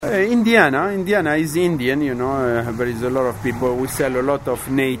Indiana is Indian, you know. There is a lot of people. We sell a lot of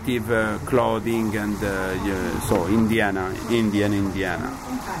native clothing, and so Indiana.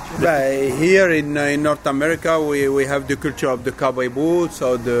 But here in North America, we have the culture of the cowboy boots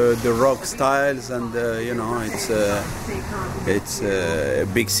or the rock styles, and you know, it's a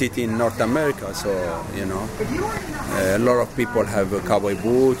big city in North America, so you know, a lot of people have cowboy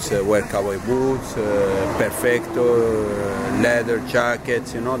boots, wear cowboy boots, perfecto, leather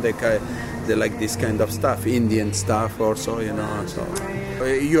jackets, you know, they like this kind of stuff, Indian stuff also, you know. So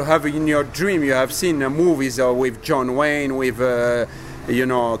you have in your dream, you have seen movies with John Wayne, with you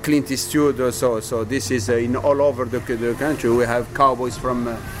know, Clint Eastwood. So this is in all over the country. We have cowboys from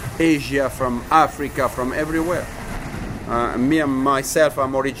Asia, from Africa, from everywhere. Me and myself,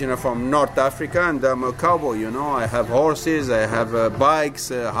 I'm originally from North Africa, and I'm a cowboy, you know. I have horses, I have bikes,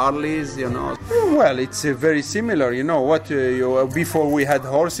 Harleys, you know. Well, it's very similar, you know. Before we had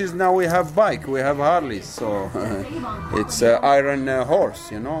horses, now we have bike, we have Harleys. So it's iron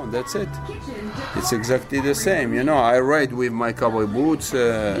horse, you know, that's it. It's exactly the same, you know. I ride with my cowboy boots,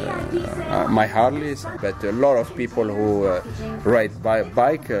 my Harleys, but a lot of people who ride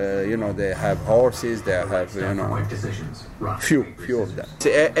bike, you know, they have horses, they have, you know, few of them.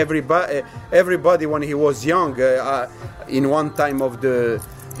 Everybody when he was young, in one time of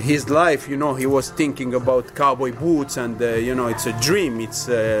his life, you know, he was thinking about cowboy boots, and you know, it's a dream. It's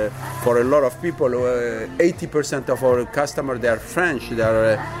for a lot of people. 80% of our customers, they are French, they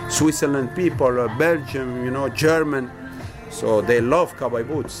are Switzerland people, Belgium, you know, German. So they love cowboy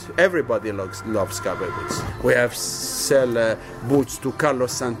boots. Everybody loves cowboy boots. We have sell boots to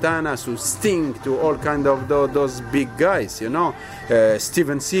Carlos Santana, to Sting, to all kind of those big guys, you know.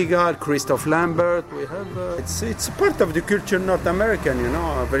 Steven Seagal, Christoph Lambert. We have it's part of the culture North American, you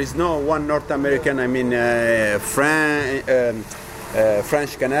know. There is no one North American. I mean,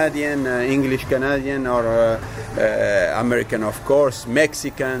 French Canadian, English Canadian, or American, of course,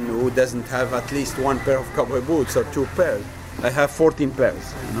 Mexican, who doesn't have at least one pair of cowboy boots or two pairs. I have 14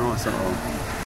 pairs, you know, so